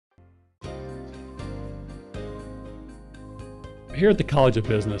Here at the College of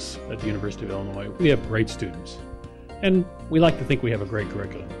Business at the University of Illinois, we have great students, and we like to think we have a great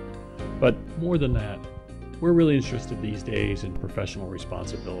curriculum. But more than that, we're really interested these days in professional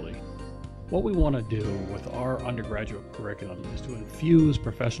responsibility. What we want to do with our undergraduate curriculum is to infuse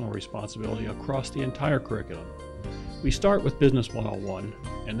professional responsibility across the entire curriculum. We start with Business 101,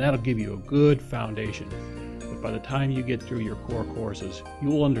 and that'll give you a good foundation. But by the time you get through your core courses, you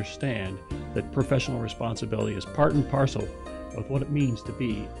will understand that professional responsibility is part and parcel of what it means to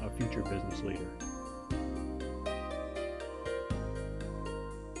be a future business leader.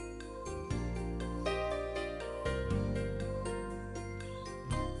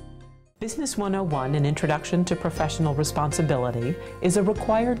 Business 101, an Introduction to Professional Responsibility, is a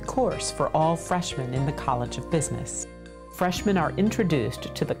required course for all freshmen in the College of Business. Freshmen are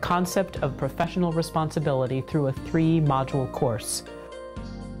introduced to the concept of professional responsibility through a 3-module course.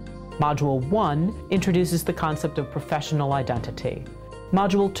 Module 1 introduces the concept of professional identity.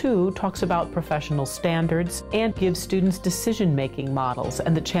 Module 2 talks about professional standards and gives students decision-making models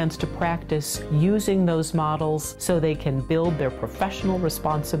and the chance to practice using those models so they can build their professional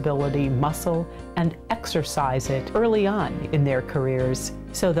responsibility muscle and exercise it early on in their careers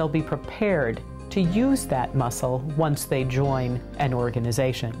so they'll be prepared to use that muscle once they join an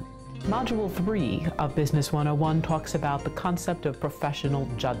organization. Module 3 of Business 101 talks about the concept of professional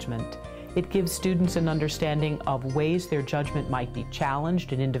judgment. It gives students an understanding of ways their judgment might be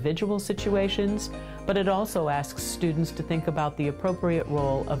challenged in individual situations, but it also asks students to think about the appropriate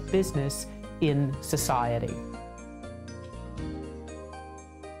role of business in society.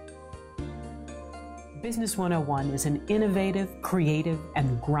 Business 101 is an innovative, creative,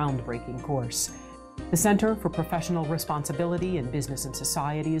 and groundbreaking course. The Center for Professional Responsibility in Business and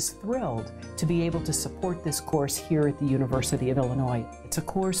Society is thrilled to be able to support this course here at the University of Illinois. It's a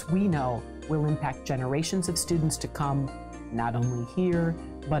course we know will impact generations of students to come, not only here,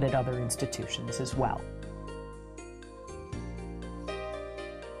 but at other institutions as well.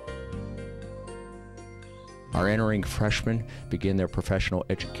 Our entering freshmen begin their professional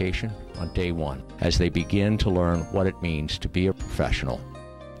education on day 1 as they begin to learn what it means to be a professional.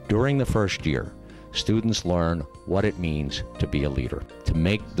 During the first year, students learn what it means to be a leader, to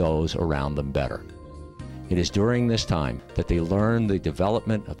make those around them better. It is during this time that they learn the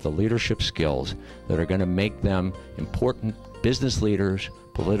development of the leadership skills that are going to make them important business leaders,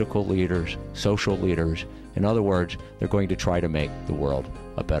 political leaders, social leaders. In other words, they're going to try to make the world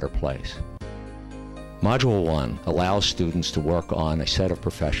a better place. Module 1 allows students to work on a set of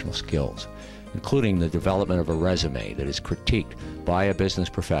professional skills, including the development of a resume that is critiqued by a business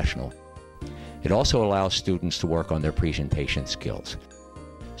professional. It also allows students to work on their presentation skills.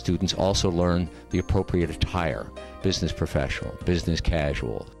 Students also learn the appropriate attire, business professional, business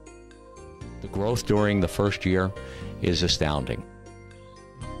casual. The growth during the first year is astounding.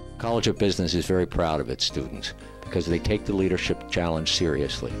 College of Business is very proud of its students because they take the leadership challenge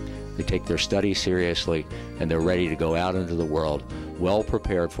seriously. They take their studies seriously, and they're ready to go out into the world well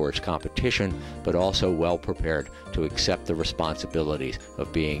prepared for its competition, but also well prepared to accept the responsibilities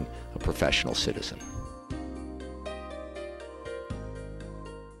of being a professional citizen.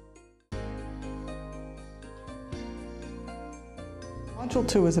 Module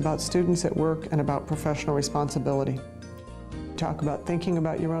 2 is about students at work and about professional responsibility. We talk about thinking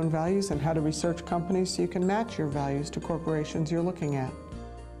about your own values and how to research companies so you can match your values to corporations you're looking at.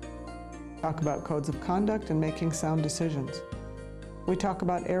 Talk about codes of conduct and making sound decisions. We talk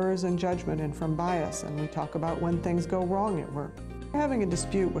about errors in judgment and from bias, and we talk about when things go wrong at work. If you're having a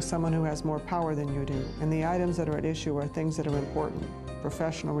dispute with someone who has more power than you do, and the items that are at issue are things that are important,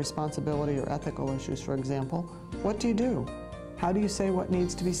 professional responsibility or ethical issues, for example, what do? How do you say what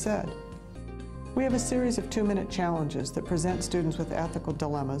needs to be said? We have a series of 2-minute challenges that present students with ethical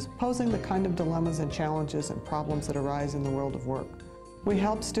dilemmas, posing the kind of dilemmas and challenges and problems that arise in the world of work. We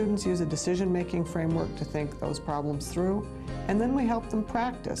help students use a decision-making framework to think those problems through, and then we help them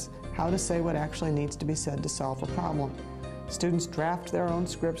practice how to say what actually needs to be said to solve a problem. Students draft their own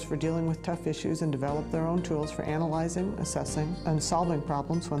scripts for dealing with tough issues and develop their own tools for analyzing, assessing, and solving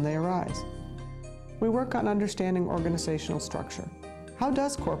problems when they arise. We work on understanding organizational structure. How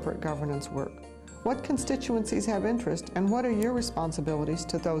does corporate governance work? What constituencies have interest, and what are your responsibilities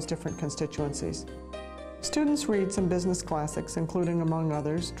to those different constituencies? Students read some business classics, including, among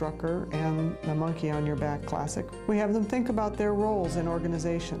others, Drucker and The Monkey on Your Back classic. We have them think about their roles in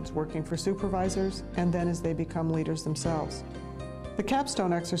organizations, working for supervisors, and then as they become leaders themselves. The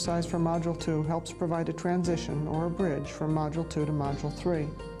capstone exercise for Module 2 helps provide a transition or a bridge from Module 2 to Module 3.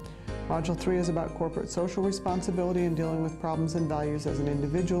 Module 3 is about corporate social responsibility and dealing with problems and values as an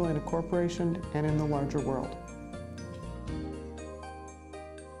individual, in a corporation, and in the larger world.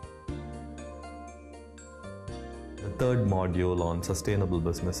 third module on sustainable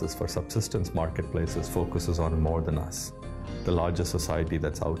businesses for subsistence marketplaces focuses on More Than Us, the largest society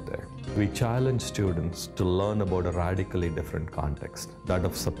that's out there. We challenge students to learn about a radically different context, that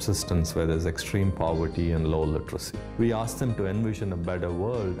of subsistence where there's extreme poverty and low literacy. We ask them to envision a better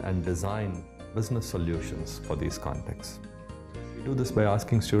world and design business solutions for these contexts. We do this by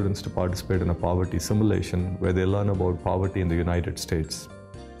asking students to participate in a poverty simulation where they learn about poverty in the United States.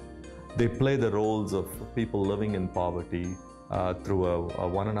 They play the roles of people living in poverty through a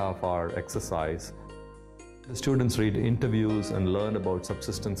 1.5-hour exercise. The students read interviews and learn about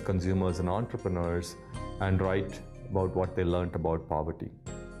subsistence consumers and entrepreneurs and write about what they learned about poverty.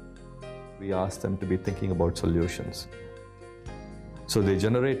 We ask them to be thinking about solutions. So they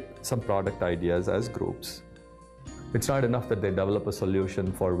generate some product ideas as groups. It's not enough that they develop a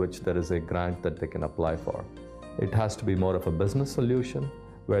solution for which there is a grant that they can apply for. It has to be more of a business solution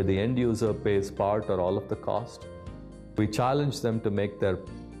where the end user pays part or all of the cost. We challenge them to make their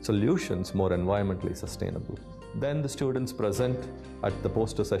solutions more environmentally sustainable. Then the students present at the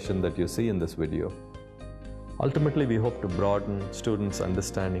poster session that you see in this video. Ultimately, we hope to broaden students'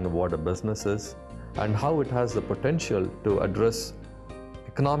 understanding of what a business is and how it has the potential to address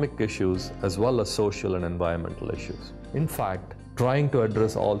economic issues as well as social and environmental issues. In fact, trying to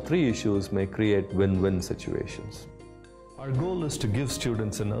address all three issues may create win-win situations. Our goal is to give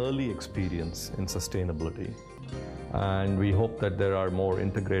students an early experience in sustainability, and we hope that there are more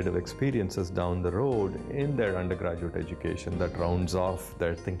integrative experiences down the road in their undergraduate education that rounds off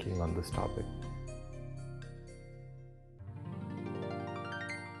their thinking on this topic.